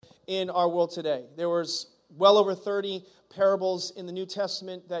in our world today. There was well over 30 parables in the New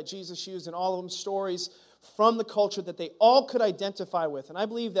Testament that Jesus used, and all of them stories from the culture that they all could identify with. And I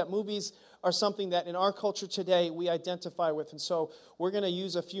believe that movies are something that in our culture today we identify with. And so we're going to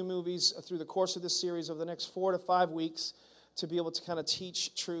use a few movies through the course of this series over the next 4 to 5 weeks to be able to kind of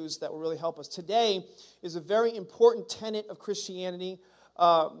teach truths that will really help us. Today is a very important tenet of Christianity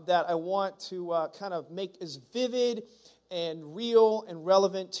that I want to kind of make as vivid and real and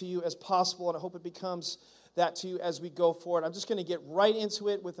relevant to you as possible, and I hope it becomes that to you as we go forward. I'm just going to get right into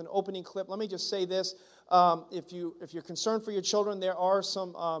it with an opening clip. Let me just say this. If you're concerned for your children, there are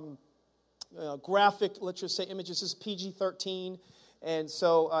some graphic, let's just say, images. This is PG-13, and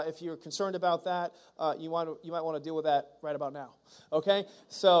so if you're concerned about that, you might want to deal with that right about now. Okay?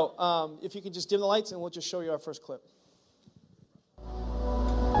 So if you can just dim the lights, and we'll just show you our first clip.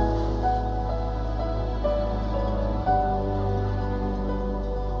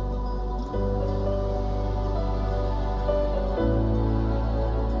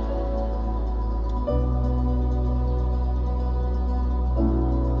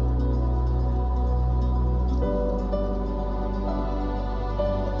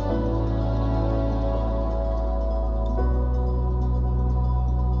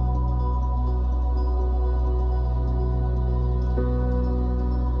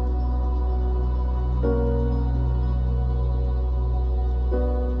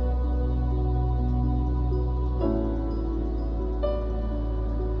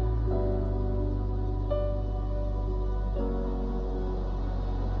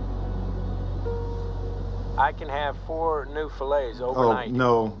 I can have 4 new fillets overnight.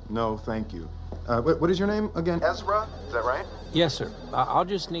 Oh, no, thank you. What is your name again? Ezra? Is that right? Yes, sir. I'll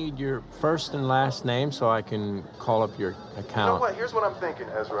just need your first and last name so I can call up your account. You know what? Here's what I'm thinking,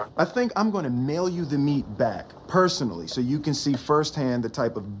 Ezra. I think I'm going to mail you the meat back, personally, so you can see firsthand the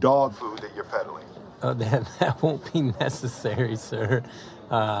type of dog food that you're peddling. That won't be necessary, sir.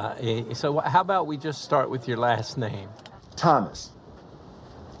 So how about we just start with your last name? Thomas.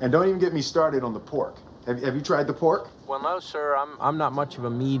 And don't even get me started on the pork. Have you tried the pork? Well, no, sir. I'm not much of a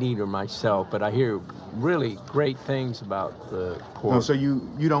meat eater myself, but I hear really great things about the pork. No, so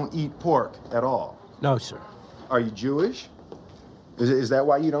you don't eat pork at all? No, sir. Are you Jewish? Is that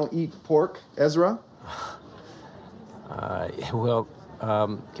why you don't eat pork, Ezra?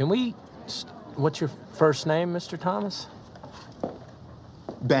 Can we... What's your first name, Mr. Thomas?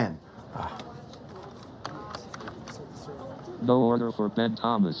 Ben. No order for Ben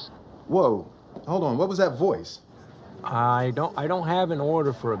Thomas. Whoa. Hold on, what was that voice? I don't have an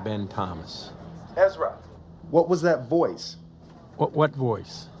order for a Ben Thomas. Ezra, what was that voice? What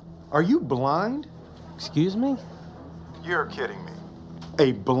voice? Are you blind? Excuse me? You're kidding me.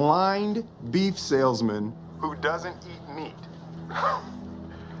 A blind beef salesman who doesn't eat meat.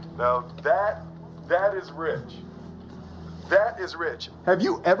 Now that is rich. That is rich. Have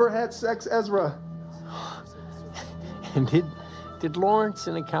you ever had sex, Ezra? And did Lawrence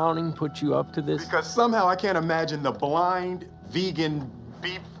in accounting put you up to this? Because somehow I can't imagine the blind vegan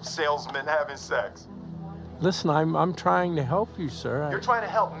beef salesman having sex. Listen, I'm trying to help you, sir. You're trying to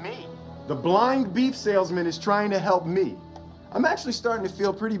help me? The blind beef salesman is trying to help me. I'm actually starting to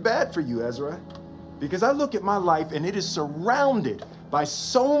feel pretty bad for you, Ezra. Because I look at my life and it is surrounded by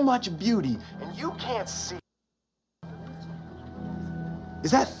so much beauty and you can't see. Is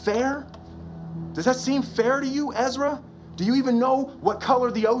that fair? Does that seem fair to you, Ezra? Do you even know what color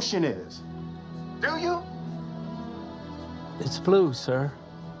the ocean is? Do you? It's blue, sir.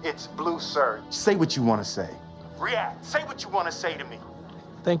 It's blue, sir. Say what you want to say. React. Say what you want to say to me.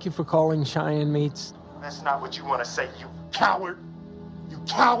 Thank you for calling Cheyenne Meats. That's not what you want to say, you coward. You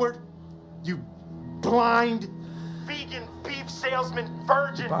coward. You blind, vegan beef salesman,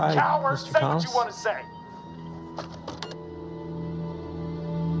 virgin, Goodbye, coward. Mr. Say Thomas. what you want to say.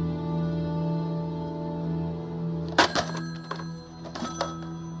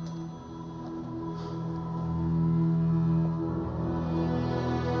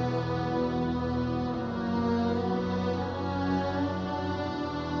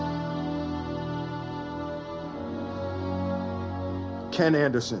 Ken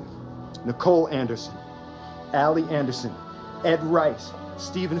Anderson, Nicole Anderson, Allie Anderson, Ed Rice,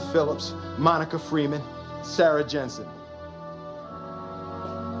 Stephen Phillips, Monica Freeman, Sarah Jensen.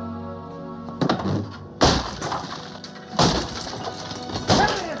 Ken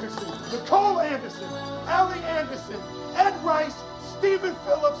Anderson, Nicole Anderson, Allie Anderson, Ed Rice, Stephen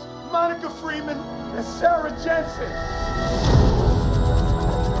Phillips, Monica Freeman, and Sarah Jensen.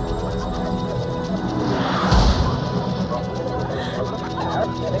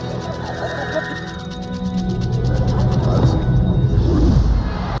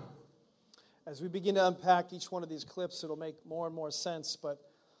 As we begin to unpack each one of these clips, it'll make more and more sense, but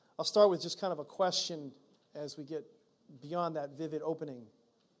I'll start with just kind of a question as we get beyond that vivid opening.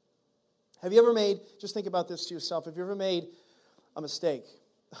 Have you ever made, just think about this to yourself, have you ever made a mistake,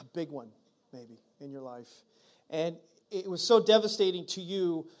 a big one maybe, in your life, and it was so devastating to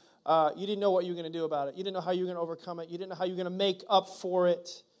you, you didn't know what you were going to do about it. You didn't know how you were going to overcome it. You didn't know how you were going to make up for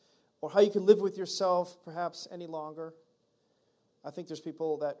it, or how you could live with yourself perhaps any longer. I think there's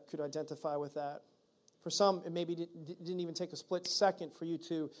people that could identify with that. For some, it maybe didn't even take a split second for you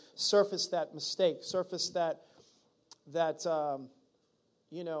to surface that mistake, surface that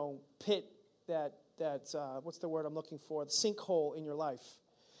pit, that what's the word I'm looking for? The sinkhole in your life.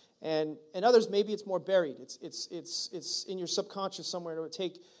 And others, maybe it's more buried. It's in your subconscious somewhere. It would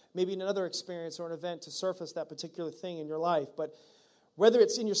take maybe another experience or an event to surface that particular thing in your life. But whether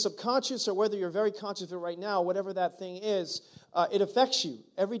it's in your subconscious or whether you're very conscious of it right now, whatever that thing is, it affects you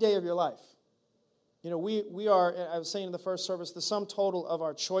every day of your life. You know, we are, I was saying in the first service, the sum total of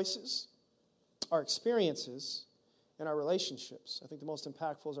our choices, our experiences, and our relationships. I think the most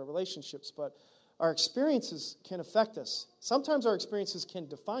impactful is our relationships, but our experiences can affect us. Sometimes our experiences can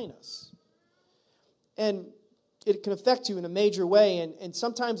define us. And it can affect you in a major way, and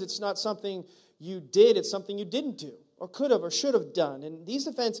sometimes it's not something you did, it's something you didn't do, or could have, or should have done. And these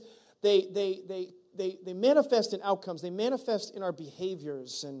events, they manifest in outcomes. They manifest in our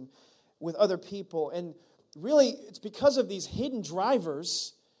behaviors and with other people. And really, it's because of these hidden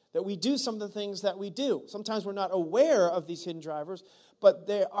drivers that we do some of the things that we do. Sometimes we're not aware of these hidden drivers, but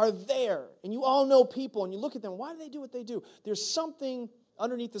they are there. And you all know people, and you look at them, why do they do what they do? There's something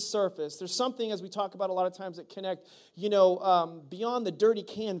underneath the surface. There's something, as we talk about a lot of times, that connect, beyond the dirty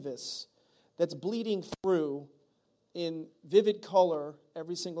canvas that's bleeding through in vivid color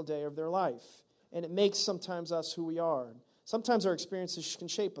every single day of their life. And it makes sometimes us who we are. Sometimes our experiences can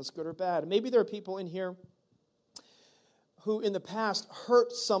shape us, good or bad. Maybe there are people in here who in the past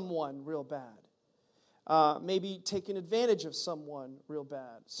hurt someone real bad. Maybe taken advantage of someone real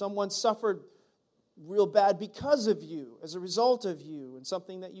bad. Someone suffered real bad because of you, as a result of you, and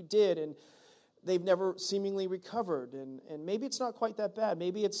something that you did, and they've never seemingly recovered. And maybe it's not quite that bad.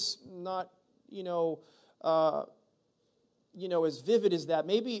 Maybe it's not, as vivid as that.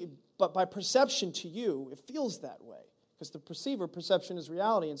 Maybe, but by perception to you, it feels that way. Because the perceiver perception is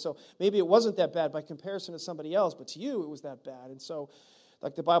reality. And so maybe it wasn't that bad by comparison to somebody else, but to you it was that bad. And so,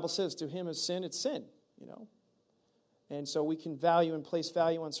 like the Bible says, to him is sin, it's sin, And so we can value and place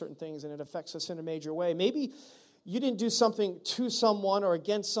value on certain things, and it affects us in a major way. Maybe you didn't do something to someone or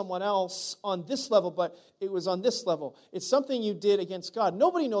against someone else on this level, but it was on this level. It's something you did against God.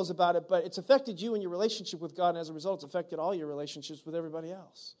 Nobody knows about it, but it's affected you and your relationship with God, and as a result, it's affected all your relationships with everybody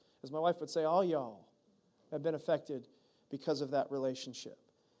else. As my wife would say, all y'all have been affected because of that relationship.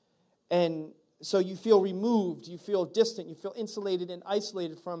 And so you feel removed, you feel distant, you feel insulated and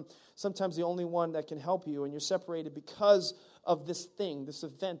isolated from sometimes the only one that can help you, and you're separated because of this thing, this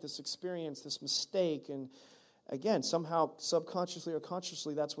event, this experience, this mistake. And again, somehow subconsciously or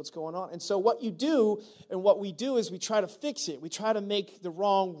consciously, that's what's going on. And so what you do and what we do is we try to fix it. We try to make the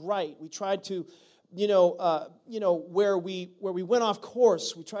wrong right. We try to where we went off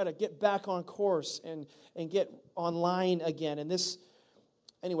course, we try to get back on course and get online again. And this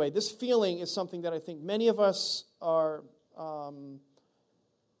feeling is something that I think many of us are,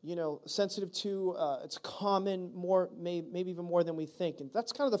 sensitive to. It's common, maybe even more than we think. And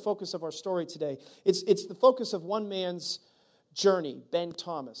that's kind of the focus of our story today. It's the focus of one man's journey. Ben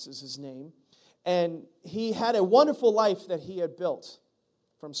Thomas is his name. And he had a wonderful life that he had built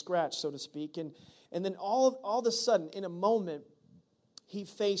from scratch, so to speak. And then all of a sudden, in a moment, he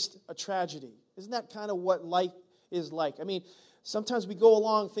faced a tragedy. Isn't that kind of what life is like? I mean, sometimes we go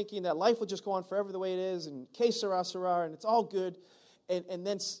along thinking that life will just go on forever the way it is, and que sera, sera, and it's all good. And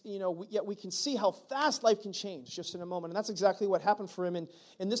then, yet we can see how fast life can change just in a moment. And that's exactly what happened for him.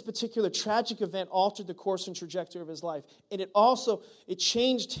 And this particular tragic event altered the course and trajectory of his life. And it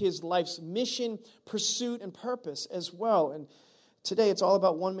changed his life's mission, pursuit, and purpose as well. And today, it's all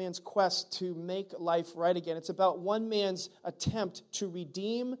about one man's quest to make life right again. It's about one man's attempt to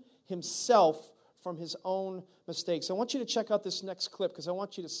redeem himself from his own mistakes. I want you to check out this next clip because I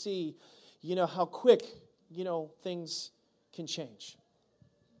want you to see, how quick, things can change.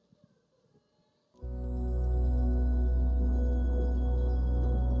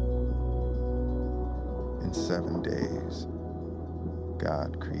 In 7 days,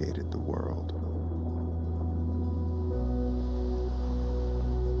 God created the world.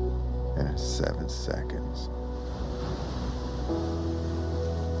 And in 7 seconds,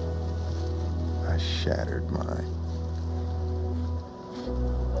 I shattered mine.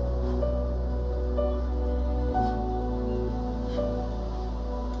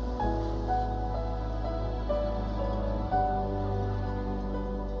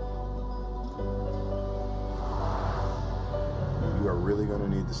 really going to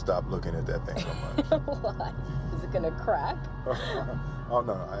need to stop looking at that thing so much. Why? Is it going to crack? Oh,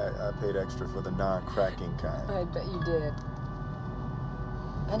 no, I paid extra for the non-cracking kind. I bet you did.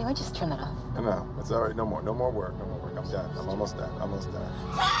 Anyway, just turn that off. No, it's all right. No more work. I'm done. I'm almost done.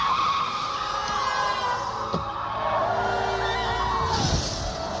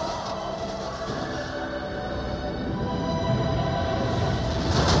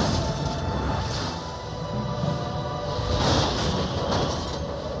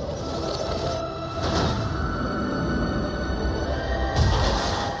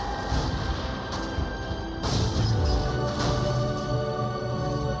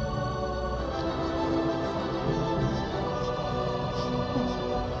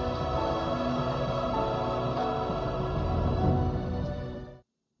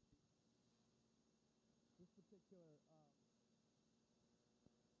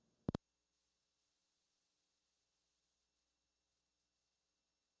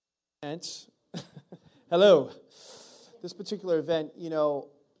 Hello. This particular event,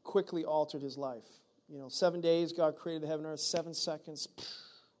 quickly altered his life. 7 days, God created the heaven and earth. 7 seconds,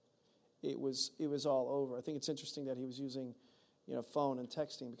 it was all over. I think it's interesting that he was using, phone and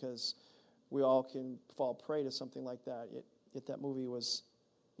texting, because we all can fall prey to something like that. Yet that movie was,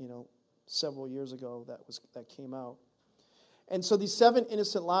 several years ago that came out. And so these 7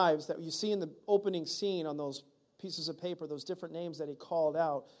 innocent lives that you see in the opening scene on those pieces of paper, those different names that he called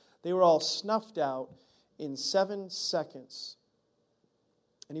out, they were all snuffed out in 7 seconds.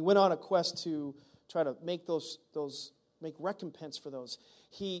 And he went on a quest to try to make make recompense for those.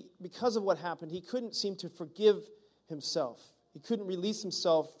 Because of what happened, he couldn't seem to forgive himself. He couldn't release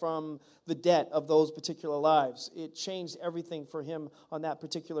himself from the debt of those particular lives. It changed everything for him on that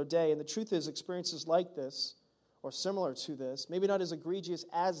particular day. And the truth is, experiences like this, or similar to this, maybe not as egregious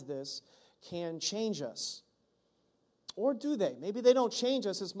as this, can change us. Or do they? Maybe they don't change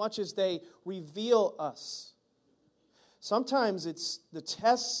us as much as they reveal us. Sometimes it's the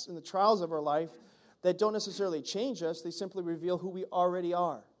tests and the trials of our life that don't necessarily change us. They simply reveal who we already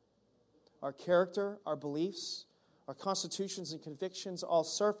are. Our character, our beliefs, our constitutions and convictions all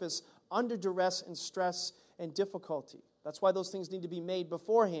surface under duress and stress and difficulty. That's why those things need to be made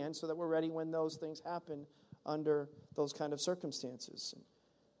beforehand, so that we're ready when those things happen under those kind of circumstances.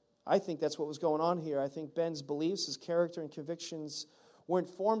 I think that's what was going on here. I think Ben's beliefs, his character and convictions weren't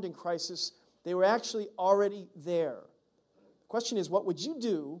formed in crisis. They were actually already there. The question is, what would you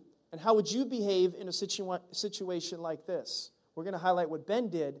do and how would you behave in a situation like this? We're going to highlight what Ben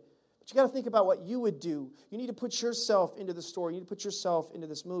did, but you got to think about what you would do. You need to put yourself into the story. You need to put yourself into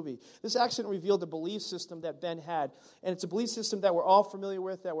this movie. This accident revealed a belief system that Ben had, and it's a belief system that we're all familiar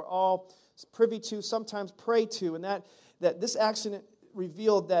with, that we're all privy to, sometimes prey to, and that this accident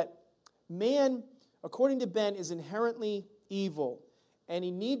revealed that man, according to Ben, is inherently evil, and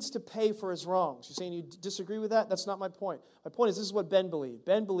he needs to pay for his wrongs. You're saying you disagree with that? That's not my point. My point is, this is what Ben believed.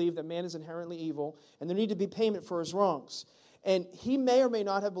 Ben believed that man is inherently evil, and there need to be payment for his wrongs. And he may or may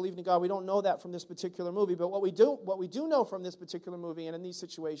not have believed in God. We don't know that from this particular movie, but what we do know from this particular movie and in these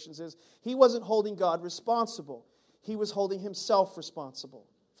situations is he wasn't holding God responsible. He was holding himself responsible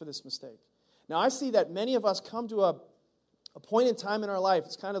for this mistake. Now, I see that many of us come to a point in time in our life,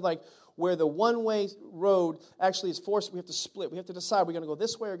 it's kind of like where the one-way road actually is forced. We have to split. We have to decide we're going to go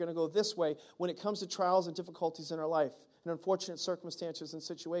this way or going to go this way when it comes to trials and difficulties in our life and unfortunate circumstances and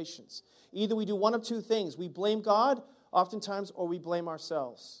situations. Either we do one of two things. We blame God oftentimes, or we blame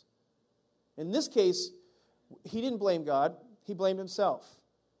ourselves. In this case, he didn't blame God. He blamed himself.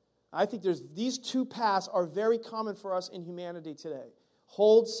 I think these two paths are very common for us in humanity today.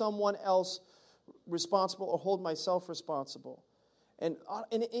 Hold someone else responsible or hold myself responsible. And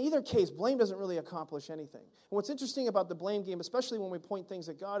in either case, blame doesn't really accomplish anything. And what's interesting about the blame game, especially when we point things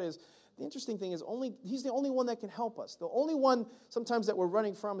at God, is the interesting thing is He's the only one that can help us. The only one sometimes that we're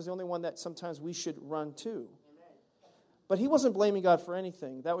running from is the only one that sometimes we should run to. But he wasn't blaming God for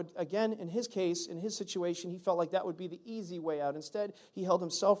anything. That would, again, in his case, in his situation, he felt like that would be the easy way out. Instead, he held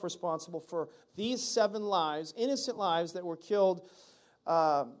himself responsible for these 7 lives, innocent lives that were killed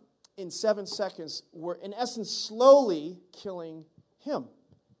in 7 seconds, were in essence slowly killing him.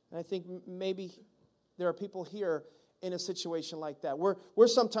 And I think maybe there are people here in a situation like that. We're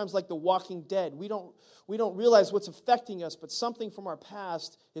sometimes like the walking dead. We don't realize what's affecting us, but something from our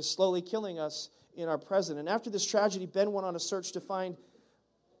past is slowly killing us in our present. And after this tragedy, Ben went on a search to find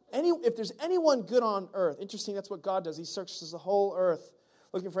if there's anyone good on earth. Interesting, that's what God does. He searches the whole earth,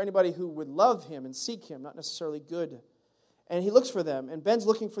 looking for anybody who would love him and seek him, not necessarily good. And he looks for them. And Ben's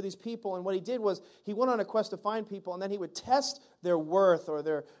looking for these people. And what he did was he went on a quest to find people, and then he would test their worth or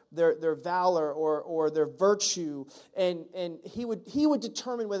their valor or their virtue. And he would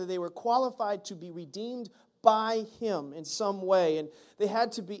determine whether they were qualified to be redeemed by him in some way. And they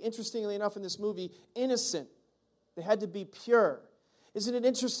had to be, interestingly enough in this movie, innocent. They had to be pure. Isn't it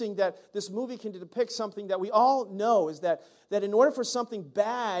interesting that this movie can depict something that we all know, is that in order for something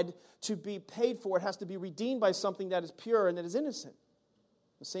bad to be paid for, it has to be redeemed by something that is pure and that is innocent.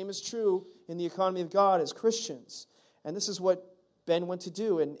 The same is true in the economy of God as Christians. And this is what Ben went to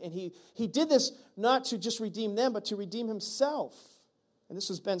do. And he did this not to just redeem them, but to redeem himself. And this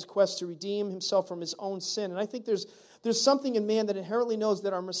was Ben's quest to redeem himself from his own sin. And I think there's something in man that inherently knows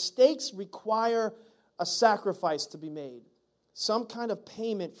that our mistakes require a sacrifice to be made. Some kind of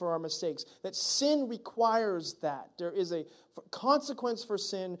payment for our mistakes. That sin requires that. There is a consequence for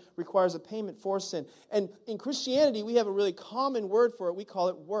sin, requires a payment for sin. And in Christianity, we have a really common word for it. We call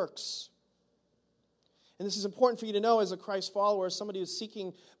it works. And this is important for you to know as a Christ follower, as somebody who's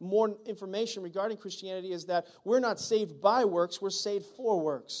seeking more information regarding Christianity, is that we're not saved by works, we're saved for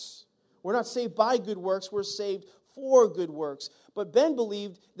works. We're not saved by good works, we're saved for good works. But Ben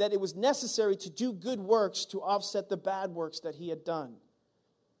believed that it was necessary to do good works to offset the bad works that he had done.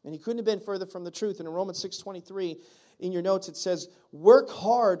 And he couldn't have been further from the truth. And in Romans 6:23, in your notes, it says, work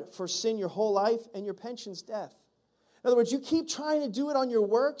hard for sin your whole life, and your pension's death. In other words, you keep trying to do it on your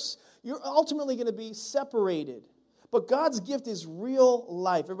works, you're ultimately going to be separated. But God's gift is real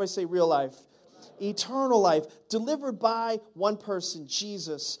life. Everybody say real life. Eternal life, delivered by one person,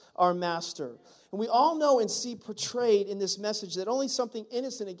 Jesus, our Master. And we all know and see portrayed in this message that only something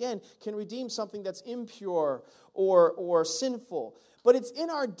innocent, again, can redeem something that's impure or sinful. But it's in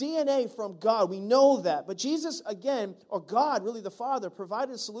our DNA from God. We know that. But Jesus, again, or God, really the Father,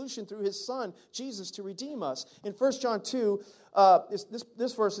 provided a solution through his Son, Jesus, to redeem us. In 1 John 2,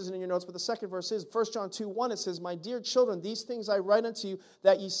 this verse isn't in your notes, but the second verse is 1 John 2:1. It says, my dear children, these things I write unto you,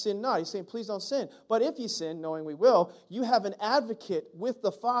 that ye sin not. He's saying, please don't sin. But if ye sin, knowing we will, you have an advocate with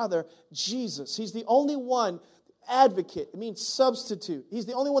the Father, Jesus. He's the only one, advocate. It means substitute. He's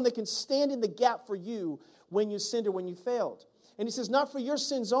the only one that can stand in the gap for you when you sinned or when you failed. And he says, not for your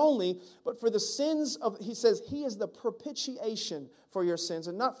sins only, but for the sins of, he says, he is the propitiation for your sins,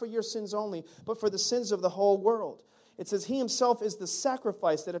 and not for your sins only, but for the sins of the whole world. It says, he himself is the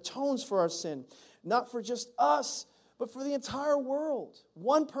sacrifice that atones for our sin, not for just us, but for the entire world.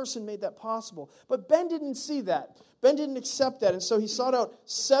 One person made that possible. But Ben didn't see that. Ben didn't accept that, and so he sought out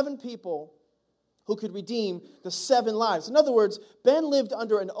 7 people who could redeem the 7 lives. In other words, Ben lived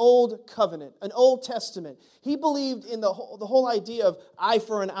under an old covenant, an Old Testament. He believed in the whole idea of eye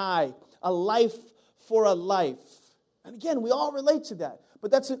for an eye, a life for a life. And again, we all relate to that. But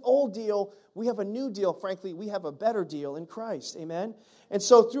that's an old deal. We have a new deal. Frankly, we have a better deal in Christ. Amen? And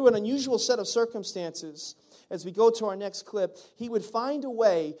so through an unusual set of circumstances, as we go to our next clip, he would find a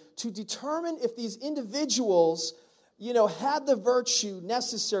way to determine if these individuals had the virtue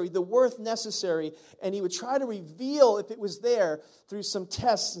necessary, the worth necessary, and he would try to reveal if it was there through some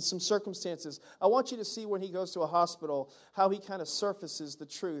tests and some circumstances. I want you to see when he goes to a hospital, how he kind of surfaces the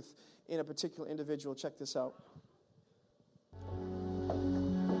truth in a particular individual. Check this out.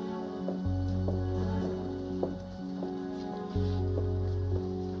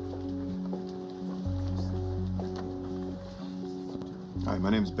 Hi,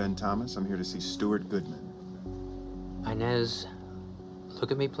 my name is Ben Thomas. I'm here to see Stuart Goodman. Inez,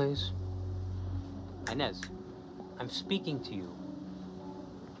 look at me, please. Inez, I'm speaking to you.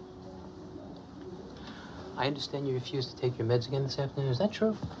 I understand you refused to take your meds again this afternoon. Is that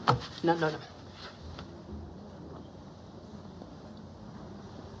true? No.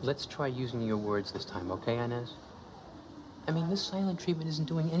 Let's try using your words this time, okay, Inez? I mean, this silent treatment isn't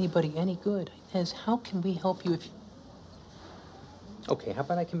doing anybody any good. Inez, how can we help you if you... Okay, how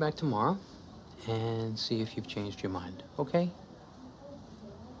about I come back tomorrow and see if you've changed your mind, okay?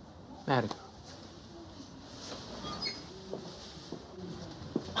 Matter.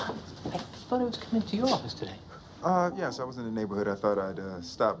 I thought I was coming to your office today. Yes, I was in the neighborhood. I thought I'd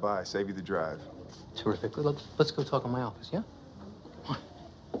stop by, save you the drive. Terrific. Let's go talk in my office, yeah?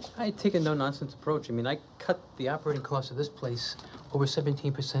 I take a no-nonsense approach. I mean, I cut the operating cost of this place over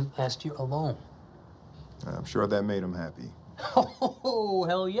 17% last year alone. I'm sure that made him happy. Oh,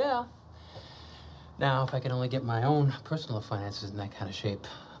 hell yeah. Now, if I could only get my own personal finances in that kind of shape,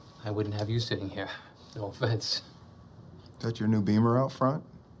 I wouldn't have you sitting here. No offense. Is that your new Beamer out front?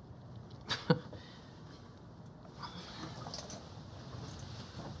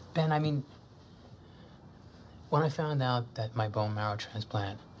 Ben, I mean, when I found out that my bone marrow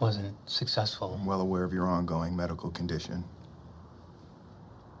transplant wasn't successful... I'm well aware of your ongoing medical condition.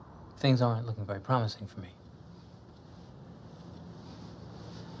 things aren't looking very promising for me.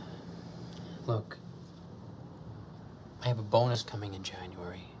 Look, I have a bonus coming in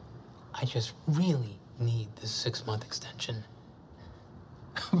January. I just really need this 6-month extension.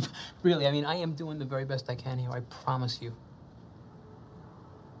 Really, I mean, I am doing the very best I can here, I promise you.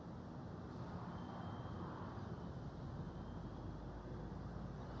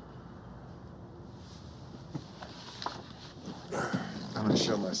 I'm gonna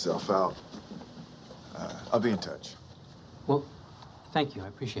show myself out. I'll be in touch. Well, thank you, I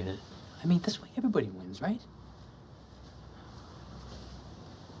appreciate it. I mean, this way everybody wins, right?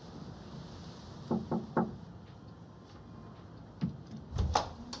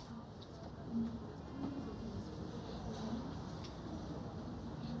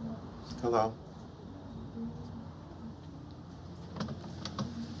 Hello.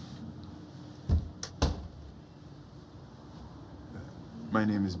 My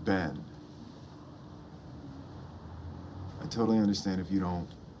name is Ben. I totally understand if you don't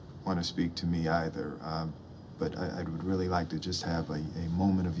want to speak to me either, but I would really like to just have a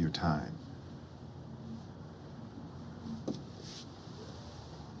moment of your time.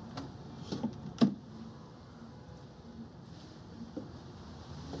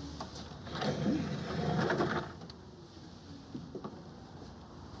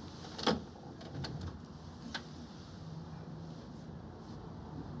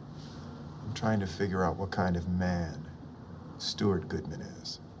 I'm trying to figure out what kind of man Stuart Goodman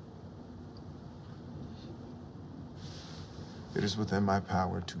is. It is within my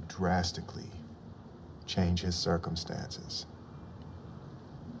power to drastically change his circumstances.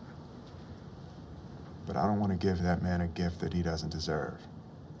 But I don't want to give that man a gift that he doesn't deserve.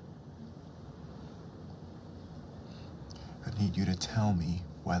 I need you to tell me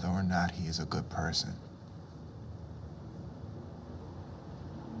whether or not he is a good person.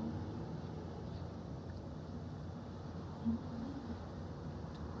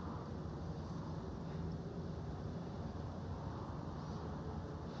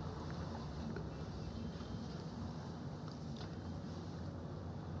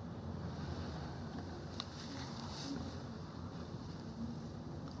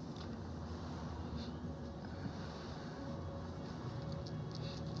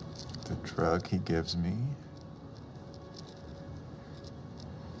 The drug he gives me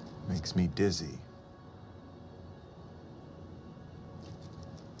makes me dizzy.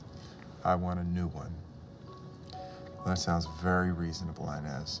 I want a new one. Well, that sounds very reasonable,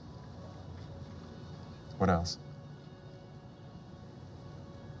 Inez. What else?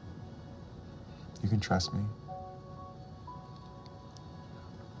 You can trust me.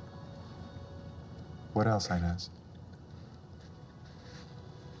 What else, Inez?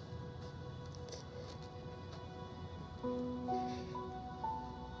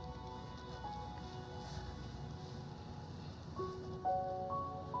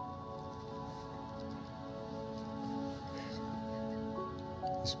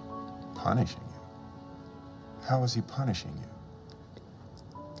 He's punishing you. How is he punishing you?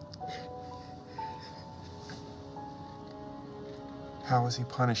 How is he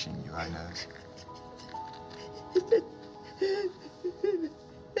punishing you, Inez?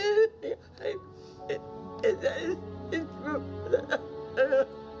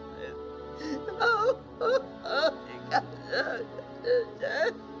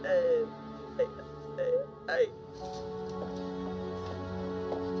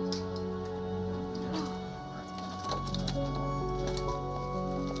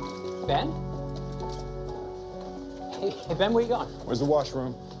 Ben? Hey, Ben, where you going? Where's the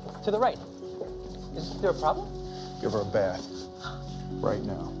washroom? To the right. Is there a problem? Give her a bath. Right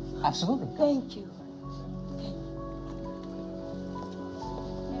now. Absolutely. Thank you.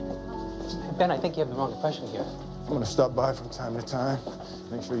 Ben, I think you have the wrong impression here. I'm gonna stop by from time to time.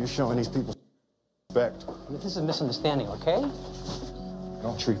 Make sure you're showing these people respect. This is a misunderstanding, okay?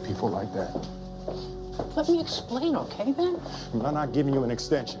 Don't treat people like that. Let me explain, okay, Ben? I'm not giving you an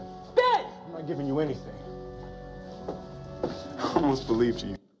extension. Ben! I'm not giving you anything. I almost believed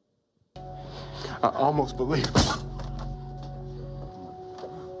you. I almost believed.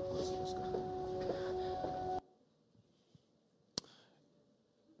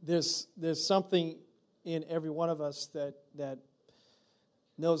 There's something in every one of us that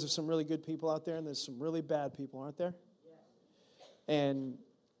knows there's some really good people out there and there's some really bad people, aren't there? And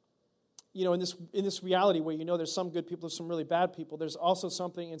you know, in this reality where you know there's some good people, there's some really bad people, there's also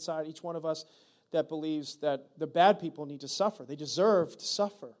something inside each one of us that believes that the bad people need to suffer. They deserve to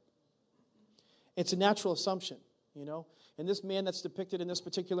suffer. It's a natural assumption, you know. And this man that's depicted in this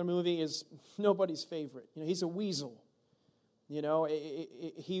particular movie is nobody's favorite. You know, he's a weasel. You know,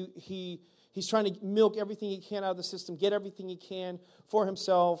 he's trying to milk everything he can out of the system, get everything he can for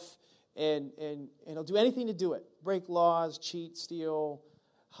himself, and he'll do anything to do it. Break laws, cheat, steal,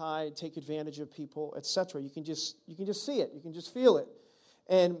 hide, take advantage of people, etc. You can just see it. You can just feel it.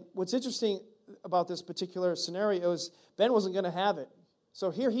 And what's interesting about this particular scenario is Ben wasn't going to have it.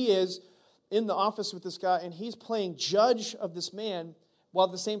 So here he is in the office with this guy, and he's playing judge of this man while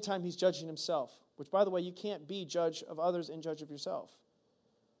at the same time he's judging himself. Which, by the way, you can't be judge of others and judge of yourself.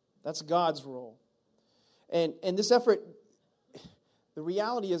 That's God's role. And this effort, the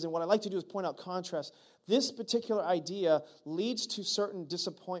reality is, and what I like to do is point out contrast, this particular idea leads to certain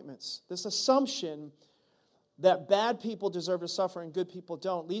disappointments. This assumption that bad people deserve to suffer and good people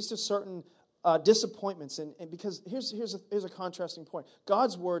don't leads to certain disappointments. And because here's a contrasting point.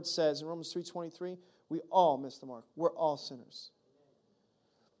 God's word says in Romans 3:23, we all miss the mark. We're all sinners.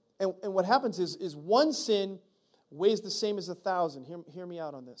 And what happens is one sin weighs the same as 1,000. Hear me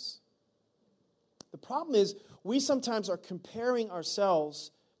out on this. The problem is we sometimes are comparing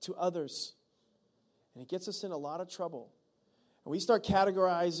ourselves to others. And it gets us in a lot of trouble. And we start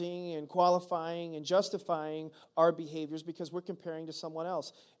categorizing and qualifying and justifying our behaviors because we're comparing to someone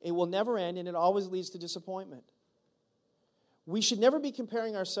else. It will never end, and it always leads to disappointment. We should never be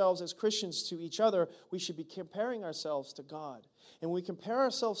comparing ourselves as Christians to each other. We should be comparing ourselves to God. And when we compare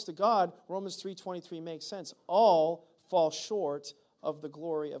ourselves to God, Romans 3:23 makes sense. All fall short of the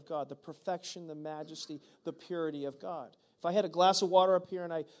glory of God, the perfection, the majesty, the purity of God. If I had a glass of water up here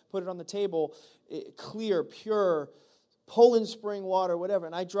and I put it on the table, clear, pure, Poland spring water, whatever,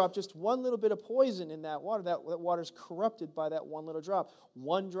 and I drop just one little bit of poison in that water, that water's corrupted by that one little drop.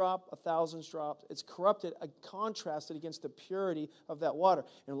 One drop, 1,000 drops. It's corrupted, contrasted against the purity of that water.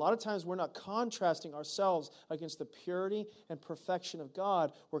 And a lot of times we're not contrasting ourselves against the purity and perfection of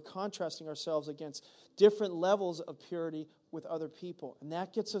God. We're contrasting ourselves against different levels of purity with other people. And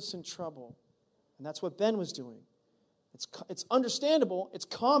that gets us in trouble. And that's what Ben was doing. It's understandable, it's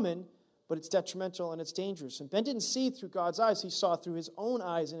common, but it's detrimental and it's dangerous. And Ben didn't see through God's eyes. He saw through his own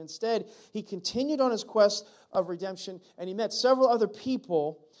eyes. And instead, he continued on his quest of redemption, and he met several other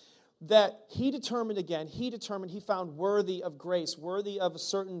people that he found worthy of grace, worthy of a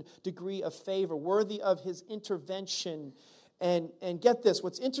certain degree of favor, worthy of his intervention. And get this,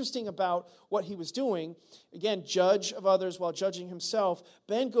 what's interesting about what he was doing, again, judge of others while judging himself,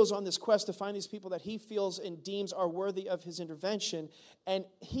 Ben goes on this quest to find these people that he feels and deems are worthy of his intervention. And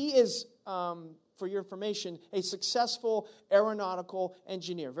he is, for your information, a successful aeronautical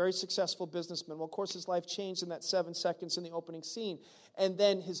engineer, very successful businessman. Well, of course, his life changed in that 7 seconds in the opening scene. And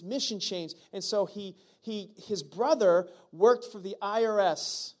then his mission changed. And so his brother worked for the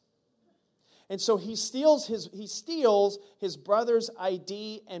IRS. And so he steals his brother's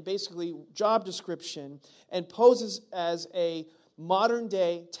ID and basically job description and poses as a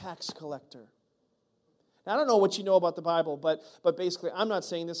modern-day tax collector. Now, I don't know what you know about the Bible, but basically, I'm not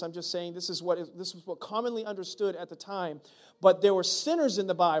saying this. I'm just saying this is what commonly understood at the time. But there were sinners in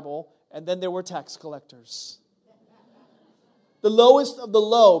the Bible, and then there were tax collectors. The lowest of the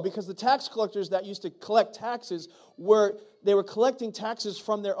low, because the tax collectors that used to collect taxes were collecting taxes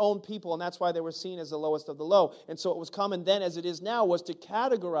from their own people, and that's why they were seen as the lowest of the low. And so it was common then, as it is now, was to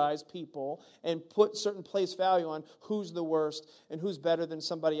categorize people and put certain place value on who's the worst and who's better than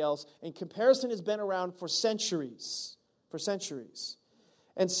somebody else. And comparison has been around for centuries.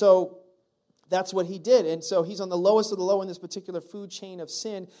 And so that's what he did. And so he's on the lowest of the low in this particular food chain of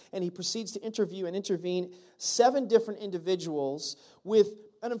sin, and he proceeds to interview and intervene 7 different individuals with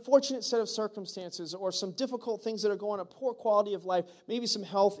an unfortunate set of circumstances or some difficult things that are going on, a poor quality of life, maybe some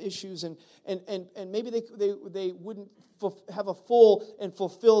health issues, and maybe they wouldn't have a full and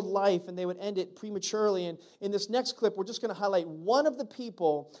fulfilled life, and they would end it prematurely. And in this next clip, we're just going to highlight one of the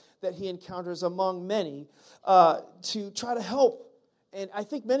people that he encounters among many to try to help. And I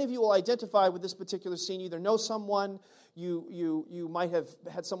think many of you will identify with this particular scene. You either know someone, you might have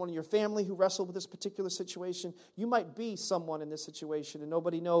had someone in your family who wrestled with this particular situation. You might be someone in this situation and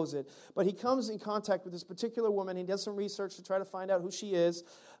nobody knows it. But he comes in contact with this particular woman. He does some research to try to find out who she is,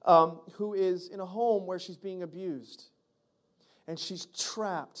 who is in a home where she's being abused. And she's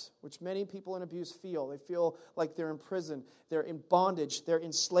trapped, which many people in abuse feel. They feel like they're in prison, they're in bondage, they're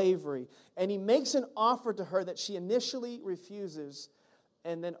in slavery. And he makes an offer to her that she initially refuses,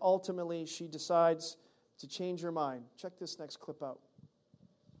 and then ultimately she decides to change her mind. Check this next clip out.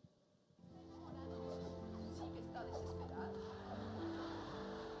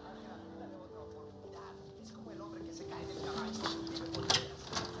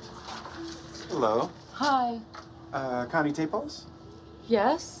 Hello. Hi. Connie Tapos?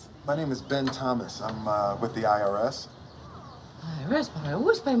 Yes? My name is Ben Thomas. I'm with the IRS. IRS, but I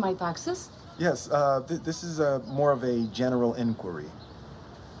always pay my taxes. Yes, this is more of a general inquiry.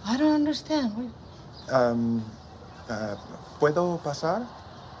 I don't understand. ¿Puedo pasar?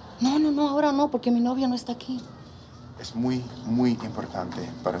 No, ahora no, porque mi novia no está aquí. Es muy, muy importante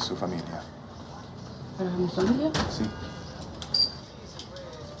para su familia. ¿Para mi familia? Sí.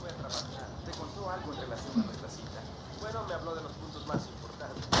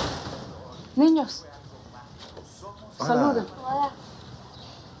 Niños, Hola. saluden.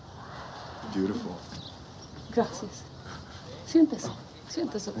 Beautiful. Gracias.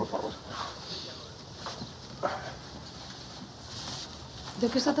 Siéntese, por favor. ¿De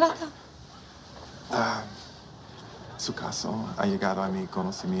qué se trata? Su caso ha llegado a mi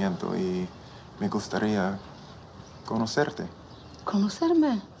conocimiento y me gustaría conocerte.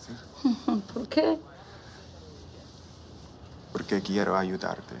 ¿Conocerme? Sí. ¿Por qué? Porque quiero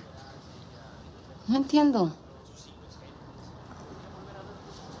ayudarte. No entiendo.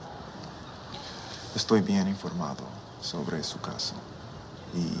 Estoy bien informado sobre su caso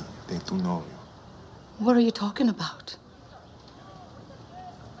y de tu novio. What are you talking about?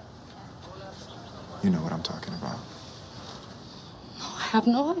 You know what I'm talking about. I have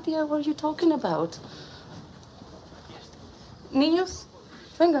no idea what you're talking about. Niños,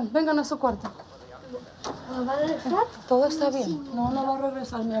 vengan a su cuarto. ¿Va a regresar? Todo está bien. No va a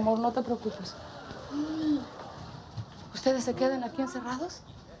regresar, mi amor, no te preocupes. ¿Ustedes se quedan aquí encerrados?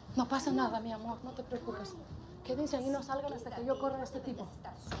 No pasa nada, mi amor, no te preocupes. Quédense ahí, no salgan hasta que yo corra a este tipo.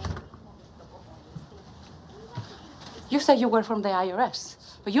 You said you were from the IRS,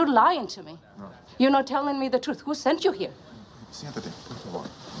 but you're lying to me. No. You're not telling me the truth. Who sent you here? Siéntate, por favor.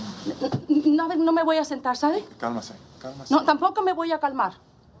 No me voy a sentar, ¿sabe? Cálmase. No, tampoco me voy a calmar.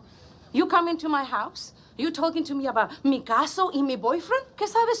 You come into my house, you talking to me about mi caso y mi boyfriend? ¿Qué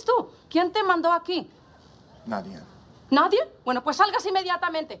sabes tú? ¿Quién te mandó aquí? Nadie. ¿Nadie? Bueno, pues sálgase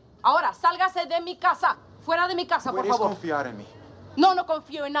inmediatamente. Ahora, sálgase de mi casa. Fuera de mi casa, por ¿Puedes favor. confiar en mí? No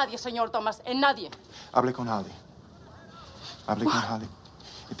confío en nadie, señor Thomas. En nadie. Hable con Holly. Hable con Holly.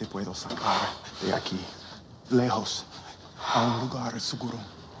 Y te puedo sacar de aquí. Lejos. A un lugar seguro.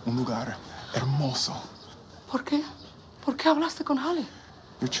 Un lugar hermoso. ¿Por qué? ¿Por qué hablaste con Holly?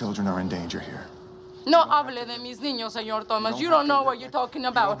 Your children are in danger here. No hable de mis niños, señor Thomas. You don't know what you're talking You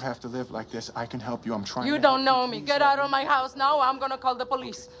about. don't have to live like this. I can help you. I'm trying You to don't help know you. me. Please Get help out of my house now. I'm gonna call the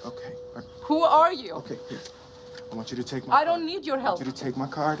police. Okay. Who are you? Okay, here. I want you to take my I card. don't need your I help. want you to take my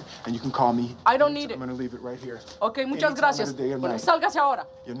card, and you can call me. I don't need it. I'm going to leave it right here. Okay, muchas Anytime gracias. of the day or Bueno, night. sálgase ahora.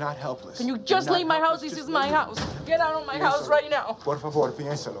 You're not helpless. Can you You're just not leave my house? helpless. This Just is my leave. house. Get out of my house right now. Por favor,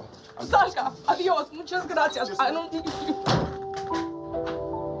 piénsalo. Salga. Adiós. Muchas gracias. I don't need you.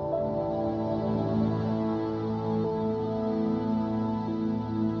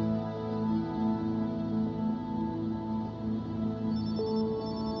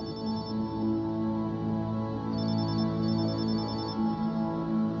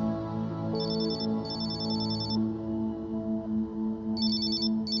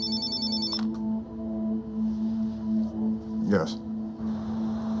 Yes.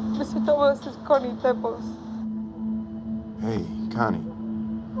 Mr. Thomas, this is Connie Tepos. Hey, Connie.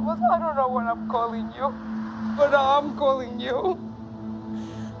 Well, I don't know what I'm calling you, but I'm calling you.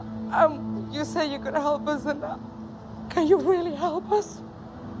 You say you're gonna help us, and can you really help us?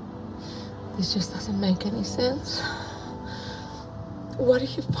 This just doesn't make any sense. What if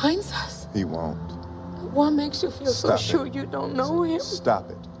he finds us? He won't. What makes you feel so Stop sure it. you don't know him? Stop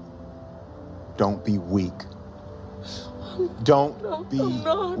it. Don't be weak. Don't be I'm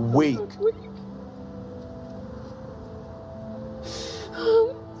not weak. weak.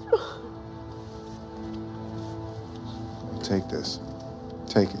 Take this.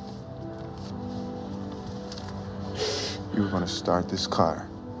 Take it. You're going to start this car.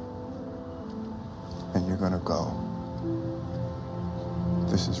 And you're going to go.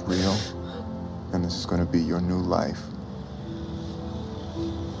 This is real. And this is going to be your new life.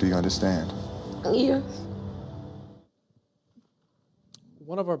 Do you understand? Yes.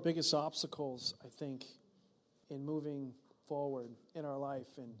 One of our biggest obstacles, I think, in moving forward in our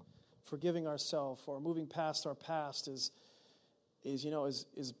life and forgiving ourselves or moving past our past is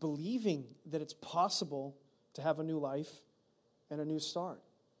believing that it's possible to have a new life and a new start.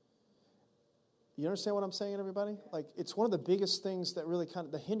 You understand what I'm saying, everybody? Like, it's one of the biggest things that really kind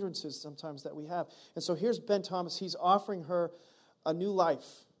of the hindrances sometimes that we have. And so here's Ben Thomas. He's offering her a new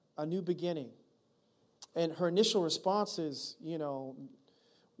life, a new beginning. And her initial response is,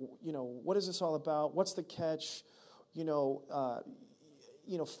 what is this all about? What's the catch?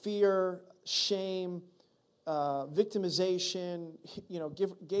 Fear, shame, victimization.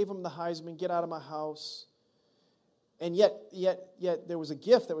 Gave him the Heisman. Get out of my house. And yet there was a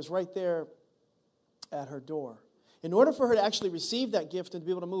gift that was right there at her door. In order for her to actually receive that gift and to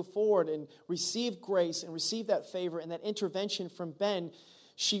be able to move forward and receive grace and receive that favor and that intervention from Ben,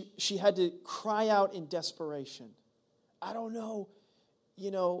 she had to cry out in desperation. I don't know,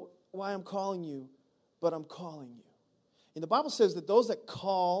 why I'm calling you, but I'm calling you. And the Bible says that those that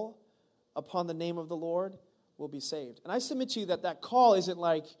call upon the name of the Lord will be saved. And I submit to you that call isn't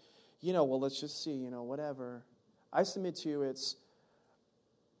like, well, let's just see, whatever. I submit to you it's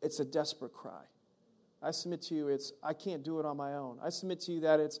a desperate cry. I submit to you I can't do it on my own. I submit to you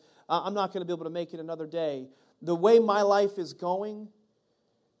that I'm not going to be able to make it another day. The way my life is going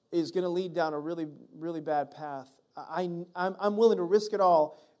is going to lead down a really, really bad path. I'm willing to risk it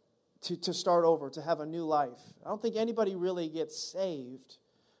all to start over, to have a new life. I don't think anybody really gets saved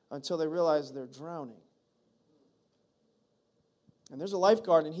until they realize they're drowning. And there's a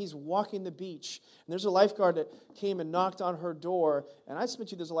lifeguard, and he's walking the beach. And there's a lifeguard that came and knocked on her door. And I submit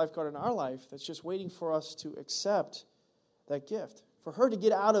to you there's a lifeguard in our life that's just waiting for us to accept that gift. For her to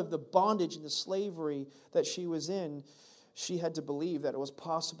get out of the bondage and the slavery that she was in, she had to believe that it was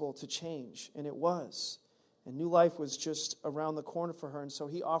possible to change. And it was. And new life was just around the corner for her. And so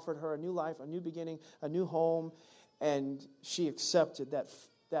he offered her a new life, a new beginning, a new home. And she accepted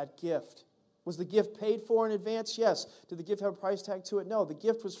that gift. Was the gift paid for in advance? Yes. Did the gift have a price tag to it? No. The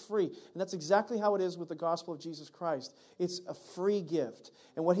gift was free. And that's exactly how it is with the gospel of Jesus Christ. It's a free gift.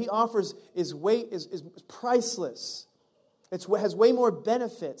 And what he offers is priceless. It has way more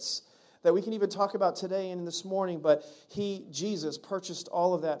benefits that we can even talk about today and this morning. But Jesus, purchased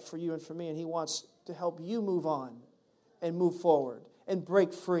all of that for you and for me. And he wants to help you move on and move forward and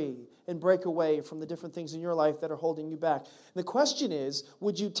break free and break away from the different things in your life that are holding you back. And the question is,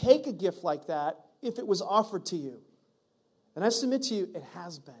 would you take a gift like that if it was offered to you? And I submit to you, it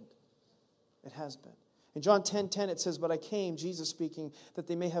has been. It has been. In John 10:10, it says, "But I came," Jesus speaking, "that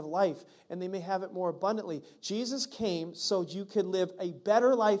they may have life, and they may have it more abundantly." Jesus came so you could live a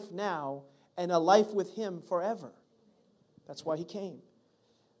better life now and a life with him forever. That's why he came.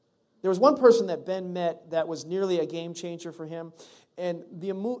 There was one person that Ben met that was nearly a game changer for him. And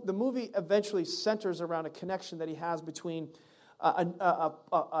the movie eventually centers around a connection that he has between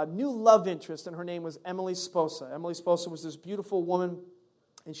a new love interest, and her name was Emily Sposa. Emily Sposa was this beautiful woman,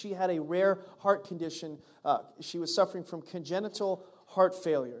 and she had a rare heart condition. She was suffering from congenital heart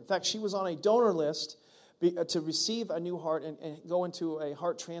failure. In fact, she was on a donor list to receive a new heart and go into a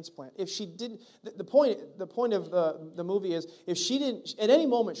heart transplant. If she didn't, the point of the movie is, if she didn't, at any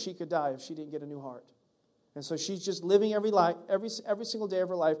moment she could die if she didn't get a new heart. And so she's just living every single day of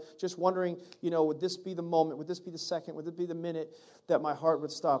her life, just wondering, would this be the moment? Would this be the second? Would it be the minute that my heart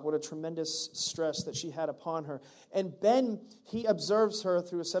would stop? What a tremendous stress that she had upon her. And Ben, he observes her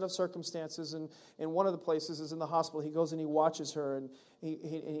through a set of circumstances, and one of the places is in the hospital. He goes and he watches her, and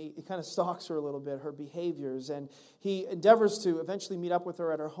he kind of stalks her a little bit, her behaviors, and he endeavors to eventually meet up with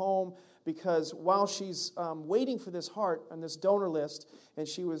her at her home, because while she's waiting for this heart on this donor list, and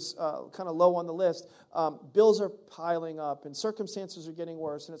she was kind of low on the list, bills are piling up, and circumstances are getting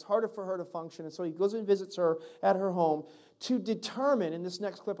worse, and it's harder for her to function. And so he goes and visits her at her home to determine, in this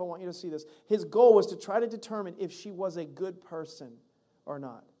next clip, I want you to see this, his goal was to try to determine if she was a good person or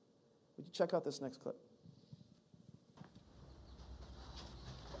not. Would you check out this next clip?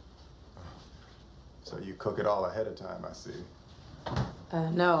 So you cook it all ahead of time, I see.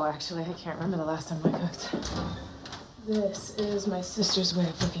 No, actually, I can't remember the last time I cooked. This is my sister's way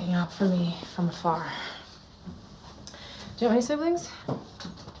of looking out for me from afar. Do you have any siblings?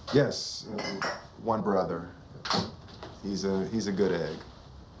 Yes, one brother. He's a good egg.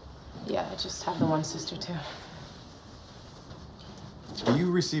 Yeah, I just have the one sister, too. Are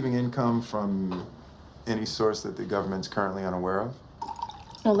you receiving income from any source that the government's currently unaware of?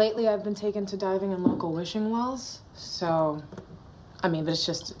 Well, lately I've been taken to diving in local wishing wells, so, but it's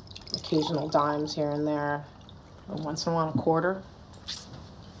just occasional dimes here and there. Once in a while, a quarter.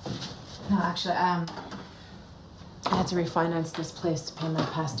 No, actually, I had to refinance this place to pay my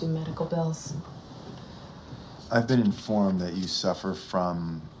past due medical bills. I've been informed that you suffer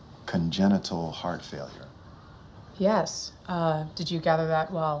from congenital heart failure. Yes. Did you gather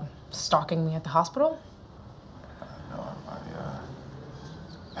that while stalking me at the hospital? No,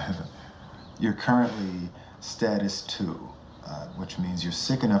 you're currently status 2. Which means you're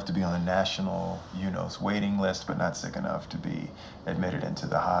sick enough to be on the national UNOS waiting list, but not sick enough to be admitted into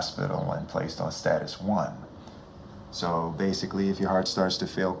the hospital and placed on status 1. So basically, if your heart starts to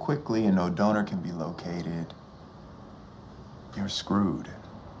fail quickly and no donor can be located, you're screwed.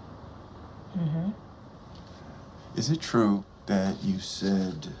 Mm-hmm. Is it true that you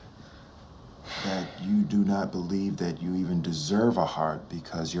said that you do not believe that you even deserve a heart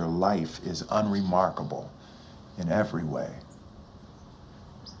because your life is unremarkable in every way.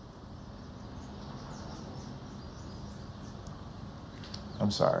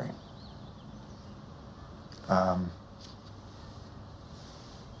 I'm sorry. I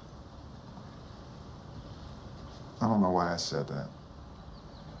don't know why I said that.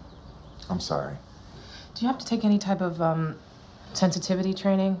 I'm sorry. Do you have to take any type of sensitivity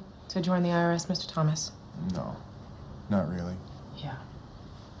training to join the IRS, Mr. Thomas? No, not really. Yeah.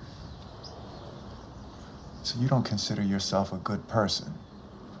 So you don't consider yourself a good person?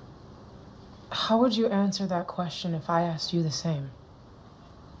 How would you answer that question if I asked you the same?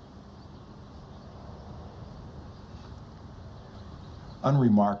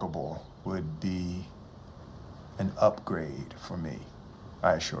 Unremarkable would be an upgrade for me,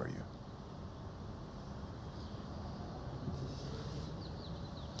 I assure you.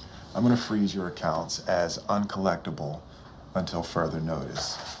 I'm going to freeze your accounts as uncollectible until further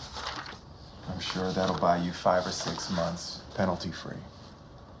notice. I'm sure that'll buy you 5 or 6 months penalty-free.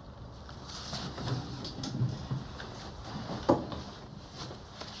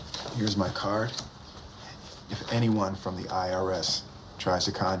 Here's my card. If anyone from the IRS tries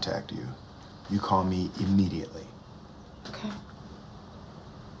to contact you, you call me immediately. Okay.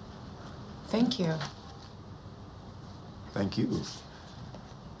 Thank you. Thank you.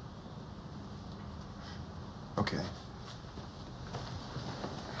 Okay.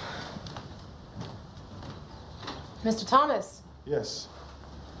 Mr. Thomas. Yes.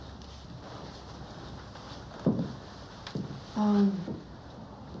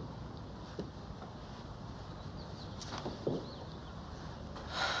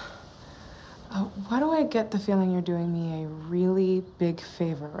 Why do I get the feeling you're doing me a really big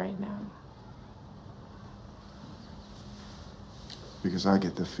favor right now? Because I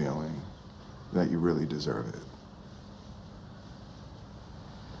get the feeling that you really deserve it.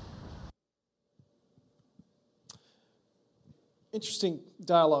 Interesting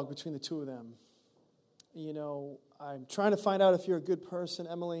dialogue between the two of them. You know, I'm trying to find out if you're a good person,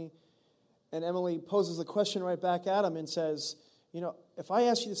 Emily. And Emily poses the question right back at him and says, you know, if I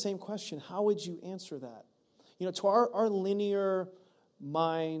asked you the same question, how would you answer that? You know, to our linear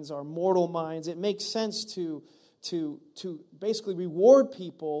minds, our mortal minds, it makes sense to basically reward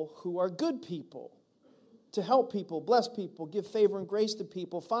people who are good people, to help people, bless people, give favor and grace to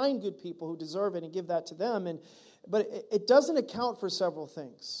people, find good people who deserve it and give that to them. But it doesn't account for several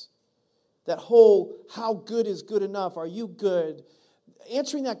things. That whole, how good is good enough? Are you good?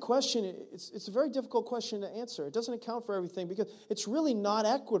 Answering that question, it's a very difficult question to answer. It doesn't account for everything because it's really not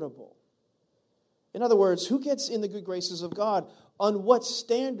equitable. In other words, who gets in the good graces of God? On what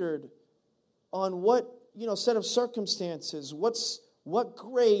standard? On what, set of circumstances? What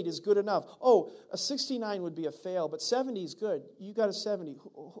grade is good enough? Oh, a 69 would be a fail, but 70 is good. You got a 70.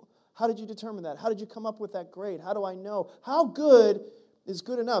 How did you determine that? How did you come up with that grade? How do I know? How good is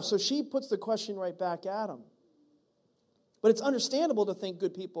good enough? So she puts the question right back at him. But it's understandable to think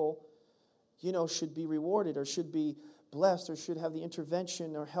good people, should be rewarded or should be blessed or should have the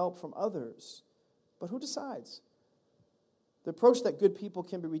intervention or help from others. But who decides? The approach that good people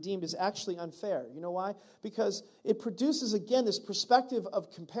can be redeemed is actually unfair. You know why? Because it produces, again, this perspective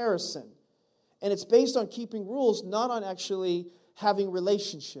of comparison. And it's based on keeping rules, not on actually having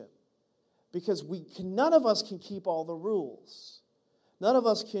relationship. Because none of us can keep all the rules. None of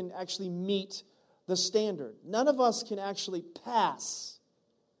us can actually meet the standard. None of us can actually pass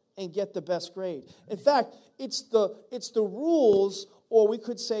and get the best grade. In fact, it's the rules, or we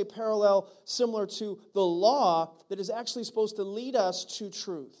could say parallel, similar to the law, that is actually supposed to lead us to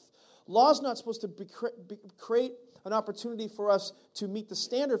truth. Law is not supposed to create an opportunity for us to meet the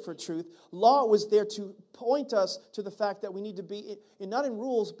standard for truth. Law was there to point us to the fact that we need to be, not in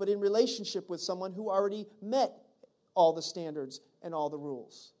rules, but in relationship with someone who already met all the standards and all the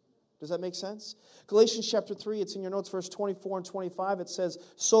rules. Does that make sense? Galatians chapter 3, it's in your notes, verse 24 and 25. It says,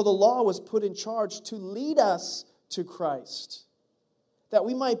 so the law was put in charge to lead us to Christ, that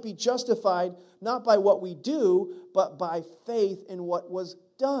we might be justified not by what we do, but by faith in what was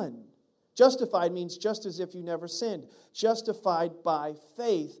done. Justified means just as if you never sinned. Justified by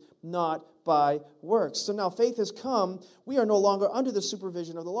faith, not by works. So now faith has come. We are no longer under the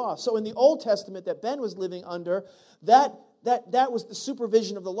supervision of the law. So in the Old Testament that Ben was living under, that was the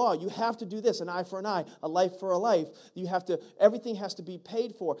supervision of the law. You have to do this, an eye for an eye, a life for a life. Everything has to be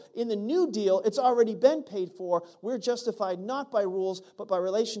paid for. In the New Deal, it's already been paid for. We're justified not by rules, but by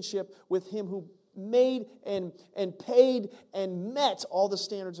relationship with Him who made and paid and met all the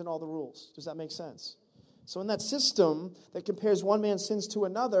standards and all the rules. Does that make sense? So in that system that compares one man's sins to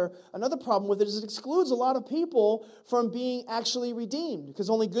another problem with it is it excludes a lot of people from being actually redeemed, because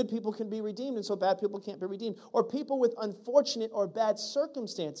only good people can be redeemed, and so bad people can't be redeemed. Or people with unfortunate or bad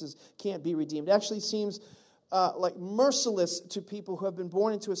circumstances can't be redeemed. It actually seems like merciless to people who have been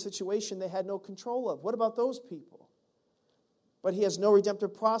born into a situation they had no control of. What about those people? But he has no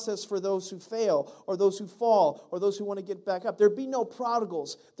redemptive process for those who fail, or those who fall, or those who want to get back up. There'd be no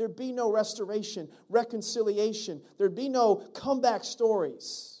prodigals. There'd be no restoration, reconciliation. There'd be no comeback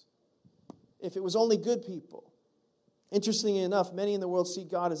stories if it was only good people. Interestingly enough, many in the world see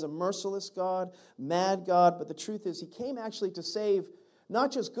God as a merciless God, mad God, but the truth is he came actually to save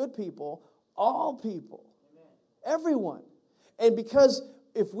not just good people, all people, everyone. And because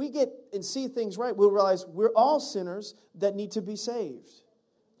if we get and see things right, we'll realize we're all sinners that need to be saved.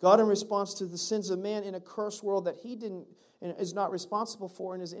 God, in response to the sins of man in a cursed world that he didn't and is not responsible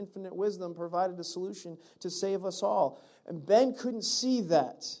for, in his infinite wisdom, provided a solution to save us all. And Ben couldn't see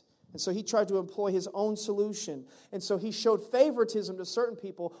that. And so he tried to employ his own solution. And so he showed favoritism to certain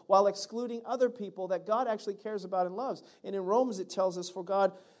people while excluding other people that God actually cares about and loves. And in Romans it tells us, for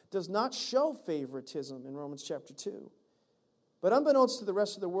God does not show favoritism in Romans chapter 2. But unbeknownst to the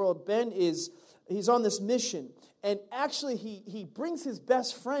rest of the world, Ben he's on this mission. And actually, he brings his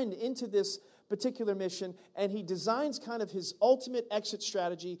best friend into this particular mission, and he designs kind of his ultimate exit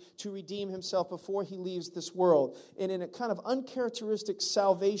strategy to redeem himself before he leaves this world. And in a kind of uncharacteristic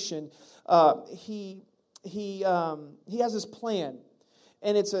salvation, he has this plan.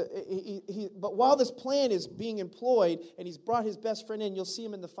 And but while this plan is being employed, and he's brought his best friend in, you'll see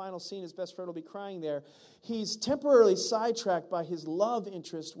him in the final scene, his best friend will be crying there, he's temporarily sidetracked by his love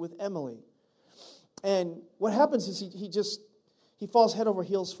interest with Emily. And what happens is he falls head over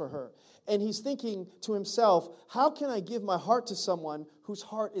heels for her. And he's thinking to himself, how can I give my heart to someone whose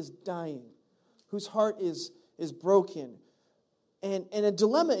heart is dying, whose heart is broken? And a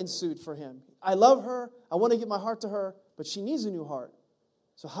dilemma ensued for him. I love her, I want to give my heart to her, but she needs a new heart.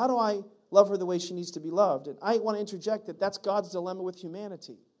 So how do I love her the way she needs to be loved? And I want to interject that that's God's dilemma with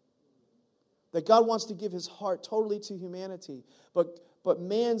humanity. That God wants to give his heart totally to humanity. But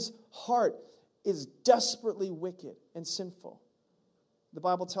man's heart is desperately wicked and sinful. The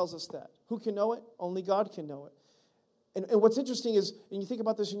Bible tells us that. Who can know it? Only God can know it. And what's interesting is, and you think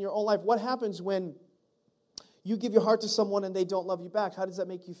about this in your own life, what happens when you give your heart to someone and they don't love you back? How does that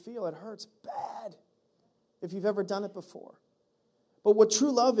make you feel? It hurts bad if you've ever done it before. But what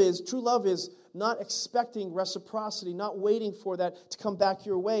true love is not expecting reciprocity, not waiting for that to come back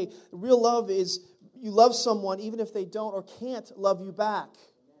your way. Real love is you love someone even if they don't or can't love you back.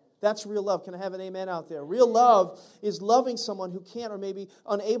 That's real love. Can I have an amen out there? Real love is loving someone who can't or maybe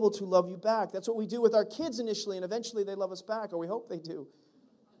unable to love you back. That's what we do with our kids initially, and eventually they love us back, or we hope they do.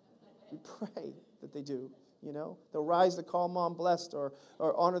 We pray that they do. You know, they'll rise to call mom blessed or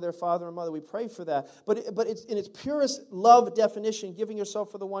honor their father and mother. We pray for that. But it's in its purest love definition, giving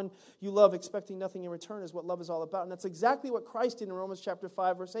yourself for the one you love, expecting nothing in return is what love is all about. And that's exactly what Christ did in Romans chapter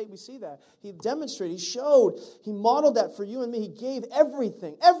 5, verse 8. We see that. He demonstrated, he showed, he modeled that for you and me. He gave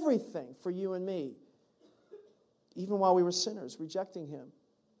everything for you and me, even while we were sinners, rejecting him.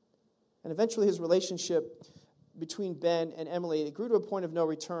 And eventually his relationship between Ben and Emily, it grew to a point of no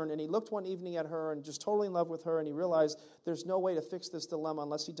return, and he looked one evening at her and just totally in love with her, and he realized there's no way to fix this dilemma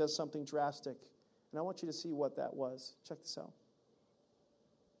unless he does something drastic. And I want you to see what that was. Check this out.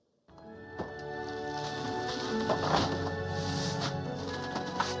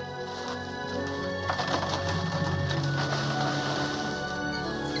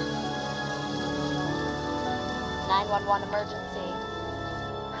 "911 emergency.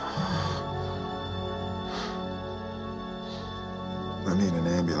 I need an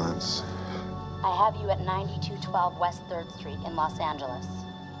ambulance. I have you at 9212 West 3rd Street in Los Angeles."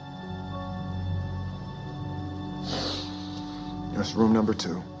 That's room number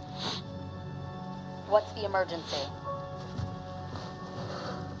 2. "What's the emergency?"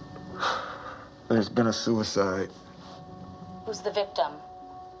 There's been a suicide. "Who's the victim?"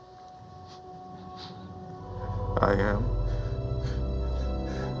 I am.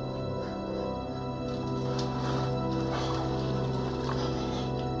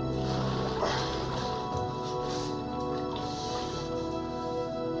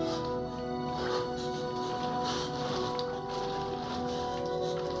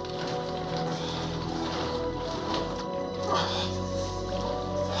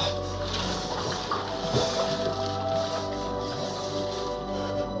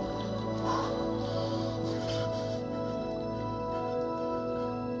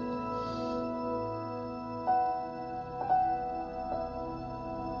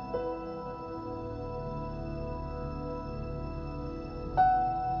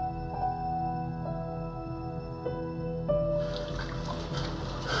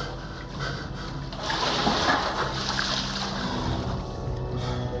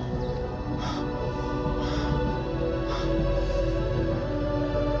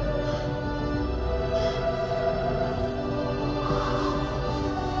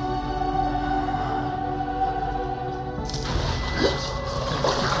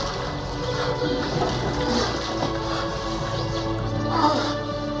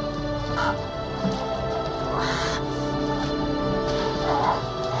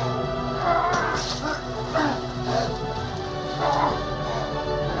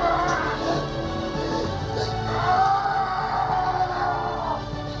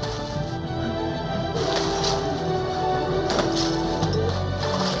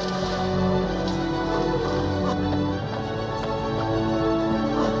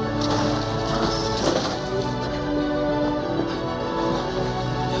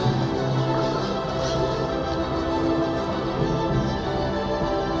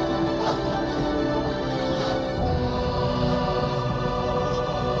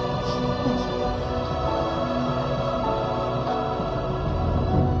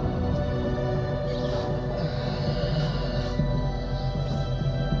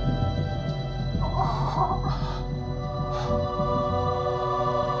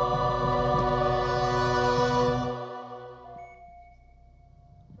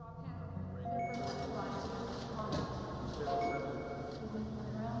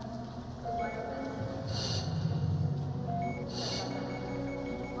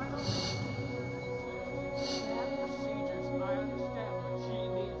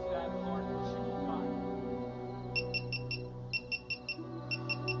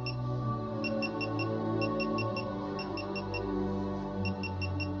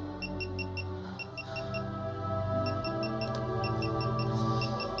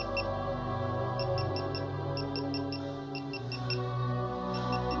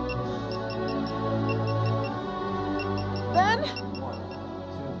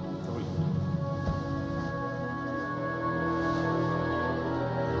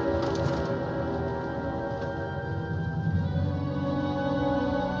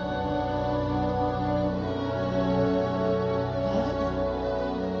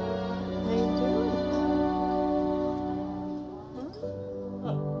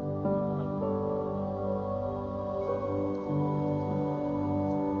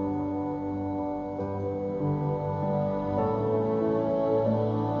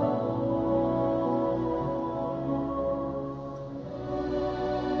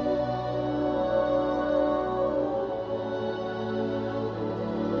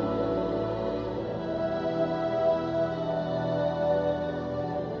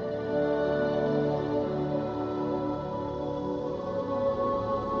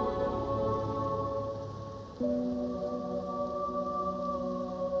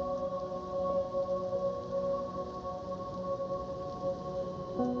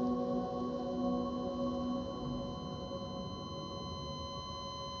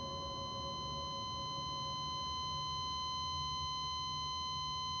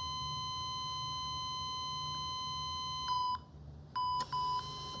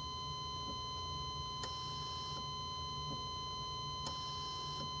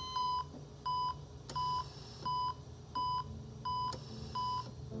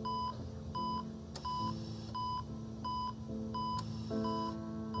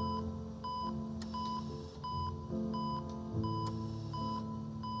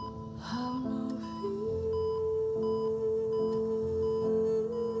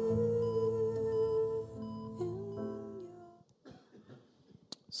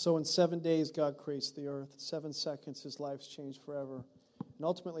 So in 7 days, God creates the earth. 7 seconds, his life's changed forever. And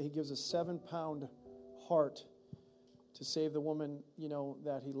ultimately, he gives a 7-pound heart to save the woman,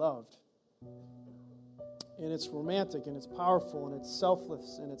 that he loved. And it's romantic, and it's powerful, and it's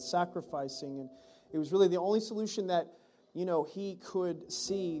selfless, and it's sacrificing. And it was really the only solution that, he could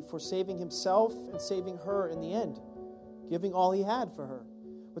see for saving himself and saving her in the end, giving all he had for her.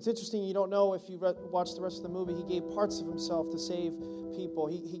 What's interesting, you don't know if you watch the rest of the movie, he gave parts of himself to save people.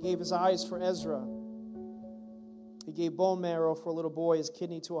 He gave his eyes for Ezra. He gave bone marrow for a little boy, his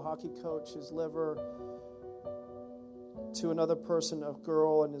kidney to a hockey coach, his liver to another person, a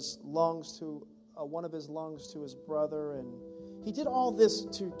girl, and his lungs to one of his lungs to his brother. And he did all this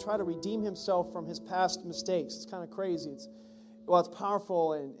to try to redeem himself from his past mistakes. It's kind of crazy. It's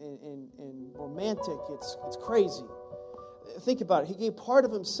powerful and romantic. It's crazy. Think about it. He gave part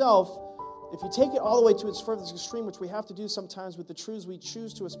of himself. If you take it all the way to its furthest extreme, which we have to do sometimes with the truths we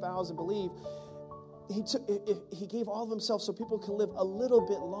choose to espouse and believe, he gave all of himself so people can live a little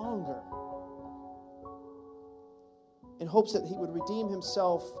bit longer, in hopes that he would redeem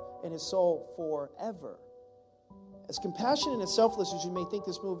himself and his soul forever. As compassionate and selfless as you may think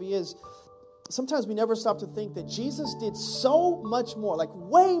this movie is, sometimes we never stop to think that Jesus did so much more, like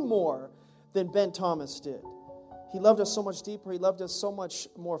way more than Ben Thomas did. He loved us so much deeper. He loved us so much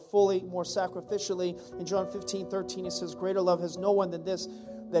more fully, more sacrificially. In John 15:13, it says, "Greater love has no one than this,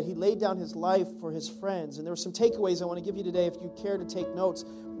 that he laid down his life for his friends." And there are some takeaways I want to give you today if you care to take notes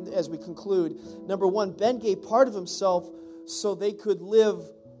as we conclude. Number one, Ben gave part of himself so they could live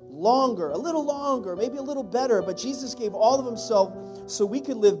longer, a little longer, maybe a little better. But Jesus gave all of himself so we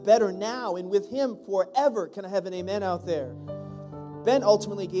could live better now and with him forever. Can I have an amen out there? Ben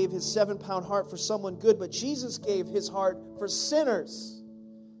ultimately gave his 7-pound heart for someone good, but Jesus gave his heart for sinners.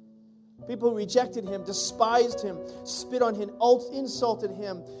 People who rejected him, despised him, spit on him, insulted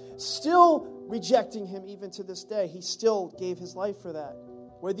him, still rejecting him even to this day. He still gave his life for that.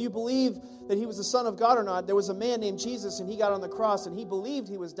 Whether you believe that he was the Son of God or not, there was a man named Jesus, and he got on the cross, and he believed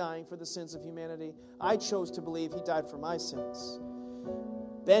he was dying for the sins of humanity. I chose to believe he died for my sins.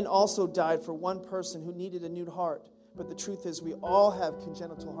 Ben also died for one person who needed a new heart. But the truth is, we all have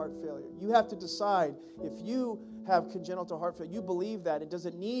congenital heart failure. You have to decide if you have congenital heart failure. You believe that. And does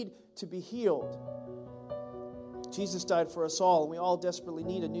it need to be healed? Jesus died for us all, and we all desperately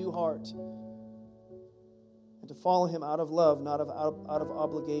need a new heart. And to follow him out of love, not out of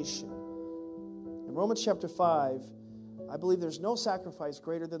obligation. In Romans chapter 5, I believe there's no sacrifice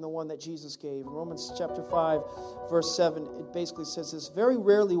greater than the one that Jesus gave. In Romans chapter 5, verse 7, it basically says this: "Very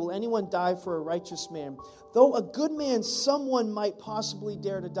rarely will anyone die for a righteous man. Though a good man, someone might possibly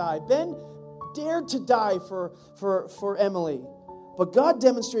dare to die." Ben dared to die for Emily. But God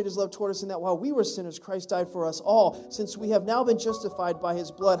demonstrated his love toward us in that while we were sinners, Christ died for us all. Since we have now been justified by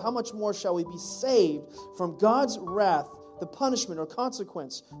his blood, how much more shall we be saved from God's wrath, the punishment or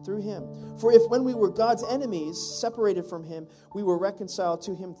consequence through him? For if when we were God's enemies, separated from him, we were reconciled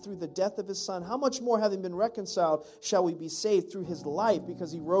to him through the death of his Son, how much more, having been reconciled, shall we be saved through his life,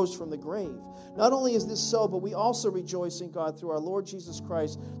 because he rose from the grave? Not only is this so, but we also rejoice in God through our Lord Jesus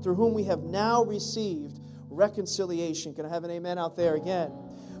Christ, through whom we have now received reconciliation. Can I have an amen out there again?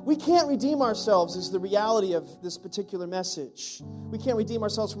 We can't redeem ourselves is the reality of this particular message. We can't redeem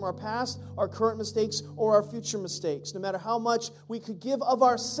ourselves from our past, our current mistakes, or our future mistakes. No matter how much we could give of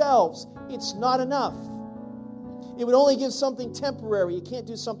ourselves, it's not enough. It would only give something temporary. You can't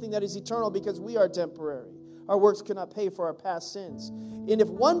do something that is eternal because we are temporary. Our works cannot pay for our past sins. And if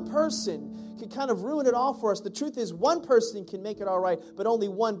one person can kind of ruin it all for us, the truth is one person can make it all right, but only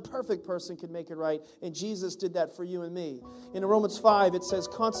one perfect person can make it right. And Jesus did that for you and me. In Romans 5, it says,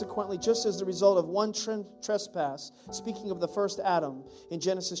 "Consequently, just as the result of one trespass," speaking of the first Adam in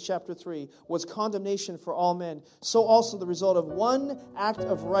Genesis chapter 3, "was condemnation for all men, so also the result of one act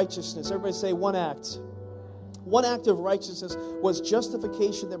of righteousness." Everybody say one act. One act of righteousness was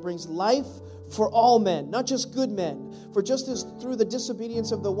justification that brings life for all men, not just good men. For just as through the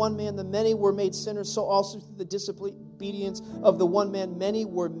disobedience of the one man the many were made sinners, so also through the disobedience of the one man many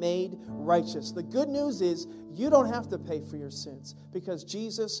were made righteous. The good news is you don't have to pay for your sins because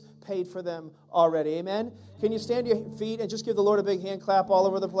Jesus paid for them already. Amen? Can you stand to your feet and just give the Lord a big hand clap all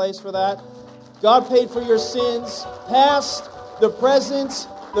over the place for that? God paid for your sins, past, the present,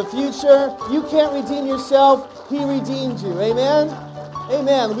 the future. You can't redeem yourself. He redeemed you. Amen?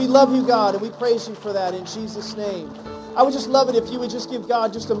 Amen. We love you, God, and we praise you for that in Jesus' name. I would just love it if you would just give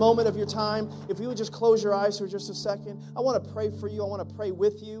God just a moment of your time. If you would just close your eyes for just a second. I want to pray for you. I want to pray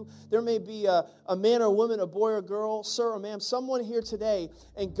with you. There may be a man or a woman, a boy or a girl, sir or ma'am, someone here today,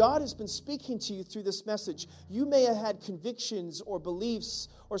 and God has been speaking to you through this message. You may have had convictions or beliefs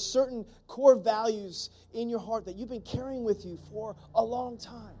or certain core values in your heart that you've been carrying with you for a long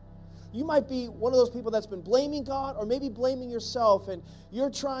time. You might be one of those people that's been blaming God or maybe blaming yourself, and you're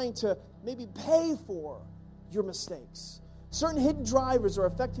trying to maybe pay for your mistakes. Certain hidden drivers are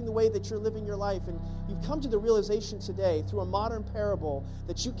affecting the way that you're living your life, and you've come to the realization today through a modern parable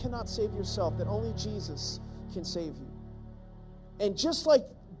that you cannot save yourself, that only Jesus can save you. And just like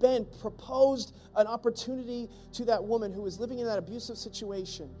Ben proposed an opportunity to that woman who was living in that abusive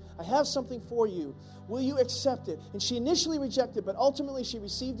situation, I have something for you. Will you accept it? And she initially rejected, but ultimately she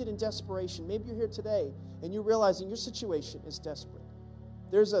received it in desperation. Maybe you're here today and you're realizing your situation is desperate.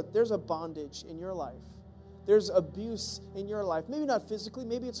 There's a bondage in your life. There's abuse in your life. Maybe not physically,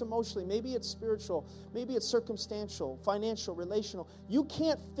 maybe it's emotionally, maybe it's spiritual, maybe it's circumstantial, financial, relational. You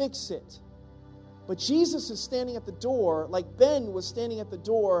can't fix it. But Jesus is standing at the door, like Ben was standing at the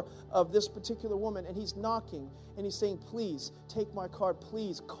door of this particular woman, and he's knocking, and he's saying, please, take my card,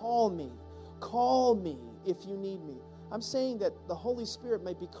 please, call me if you need me. I'm saying that the Holy Spirit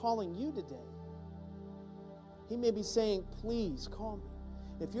might be calling you today. He may be saying, please, call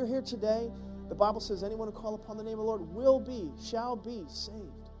me. If you're here today, the Bible says anyone who call upon the name of the Lord shall be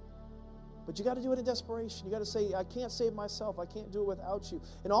saved. But you got to do it in desperation. You got to say, I can't save myself. I can't do it without you.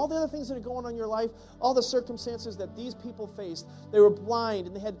 And all the other things that are going on in your life, all the circumstances that these people faced, they were blind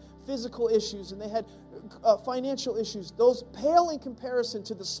and they had physical issues and they had financial issues. Those pale in comparison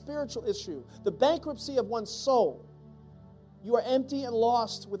to the spiritual issue, the bankruptcy of one's soul. You are empty and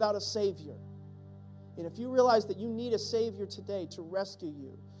lost without a Savior. And if you realize that you need a Savior today to rescue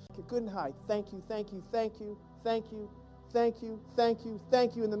you, good and high. Thank you, thank you, thank you, thank you, thank you, thank you,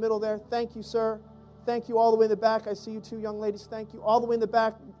 thank you in the middle there. Thank you, sir. Thank you all the way in the back. I see you two young ladies. Thank you. All the way in the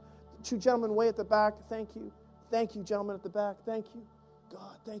back. Two gentlemen way at the back. Thank you. Thank you, gentlemen at the back. Thank you.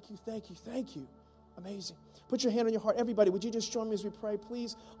 God, thank you, thank you, thank you. Amazing. Put your hand on your heart. Everybody, would you just join me as we pray?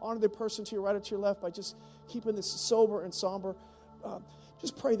 Please honor the person to your right or to your left by just keeping this sober and somber.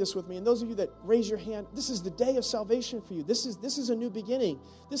 Just pray this with me. And those of you that raise your hand, this is the day of salvation for you. This is a new beginning.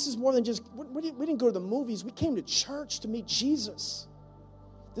 This is more than just, we didn't go to the movies. We came to church to meet Jesus.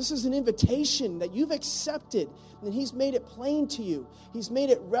 This is an invitation that you've accepted, and He's made it plain to you. He's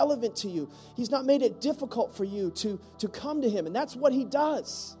made it relevant to you. He's not made it difficult for you to come to Him, and that's what He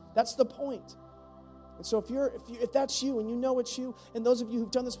does. That's the point. And so if that's you and you know it's you, and those of you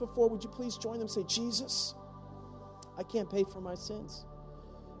who've done this before, would you please join them and say, Jesus, I can't pay for my sins.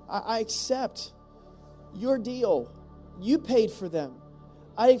 I accept your deal. You paid for them.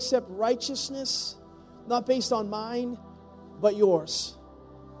 I accept righteousness, not based on mine, but yours.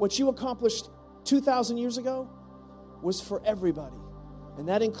 What you accomplished 2,000 years ago was for everybody, and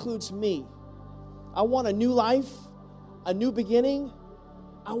that includes me. I want a new life, a new beginning.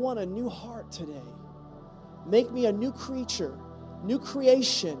 I want a new heart today. Make me a new creature, new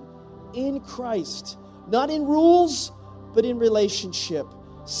creation in Christ, not in rules, but in relationship.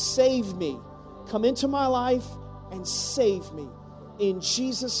 Save me. Come into my life and save me. In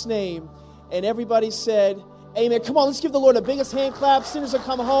Jesus' name. And everybody said, amen. Come on, let's give the Lord the biggest hand clap. Sinners have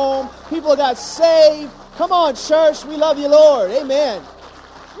come home. People got saved. Come on, church. We love you, Lord. Amen.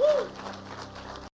 Woo.